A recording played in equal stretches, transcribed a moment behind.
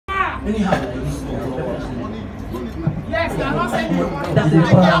Anyhow, like this. Yes, I'm not saying you want That's the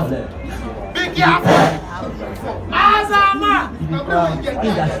problem. Be careful. Azama.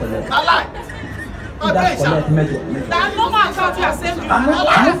 That's correct. I like. That's correct. That no man thought you are saving.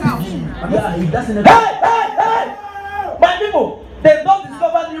 Yeah, he doesn't. Hey! My people, they don't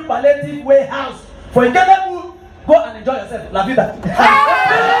discover new palliative warehouse for incredible. Go and enjoy yourself. La vida.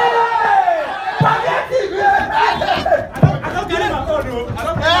 Palliative. I don't get it at all, though. I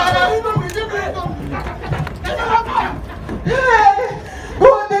don't get it. Hey, go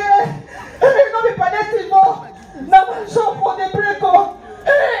there. Hey, go be palliative. Now I'm shop for the break.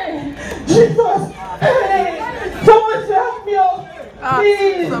 Hey, Jesus. Hey, someone should help me.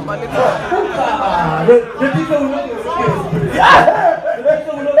 Please. The people will not. The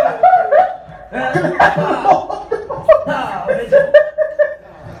people will not.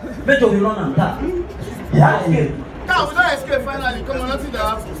 Beto will run and tap. Yeah, now we don't escape finally. Come on, nothing that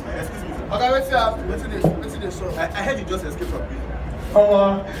happens. Excuse me. Okay, what's the show? I heard you just escaped from prison.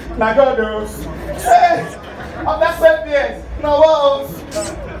 Oh, now God knows. Hey, I'm not 7 years. No, what else?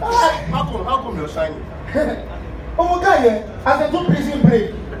 How come you're shining? Oh my God, yeah. As I do prison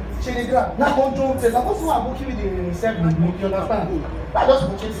break, she did that. Now control says, I'm also going to give you the 7 book, you understand? I just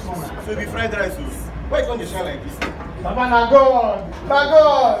purchase this one. So be fried rice. Why is it going to shine like this? Mama, now God,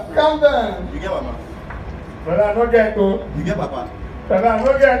 calm down. You get mama? Brother, I don't get to. You get papa? Brother, I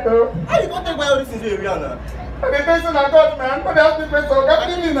don't get to. How you going to take by all these things here now? I'm a person of God, man. What else people so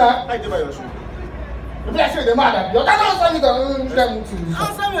get me now? How you take by your shoe? If I say the matter, you can't answer me the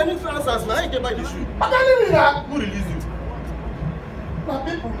answer me, I need to answer, man. How you take by the shoe? I can't leave me now. Who released you? My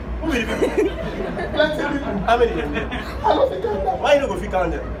people. Who will people? Plenty people. How many of them? I don't think I'm there. Why you not go fit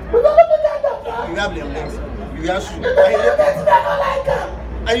count them? We don't think I'm there. You have them legs. You have shoes. You don't like them.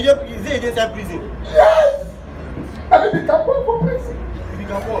 And you just, is there inside prison? Yes! I mean, they can work for prison. You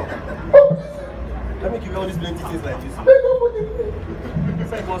can walk. For prison. Let me give you all these plenty things like this. They go for the prison.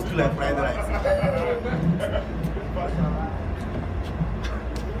 It's like wants to like fried rice.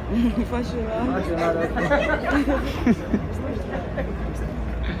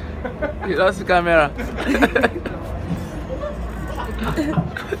 You lost the camera.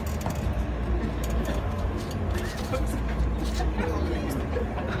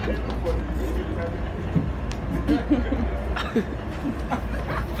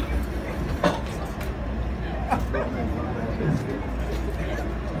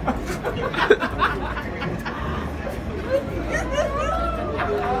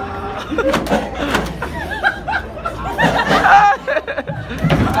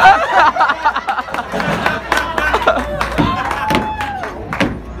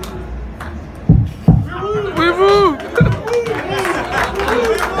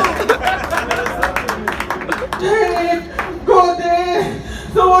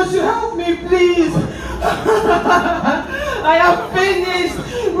 Someone should help me, please. I am finished.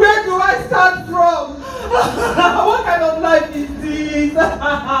 Where do I start from? What kind of life is this?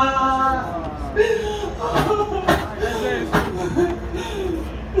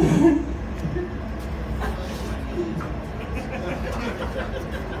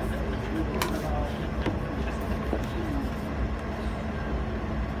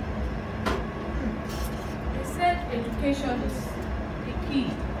 They said education is the key.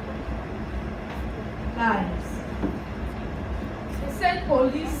 Lies. They said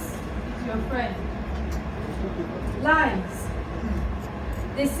police is your friend. Lies.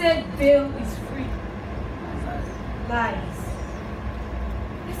 They said bail is free. Lies.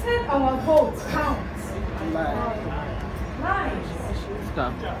 They said our votes count. Lies.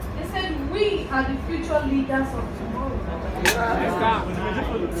 They said we are the future leaders of tomorrow.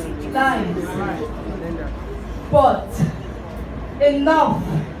 Lies. But enough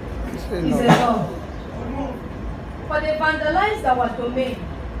is enough. For they vandalized our domain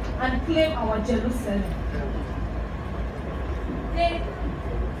and claim our Jerusalem. They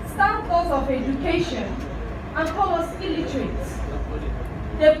starved us of education and call us illiterate.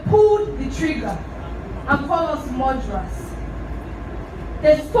 They pulled the trigger and call us murderers.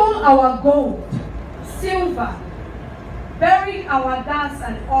 They stole our gold, silver, buried our gas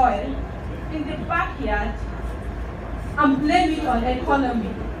and oil in the backyard and blame it on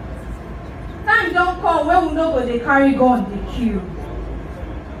economy. Time don't come when we know where they carry gun, they kill.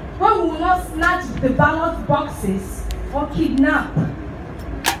 When we will not snatch the ballot boxes or kidnap.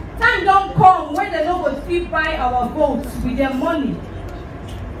 Time don't come when they know what we buy our votes with their money.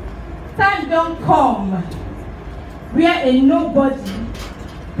 Time don't come where a nobody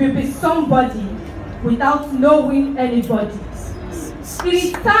will be somebody without knowing anybody. It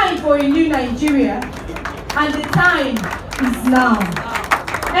is time for a new Nigeria, and the time is now.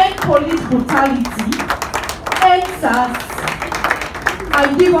 end police brutality, end SARS,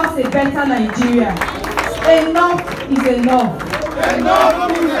 and give us a better Nigeria. Enough is enough.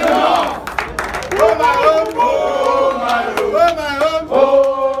 Enough is enough.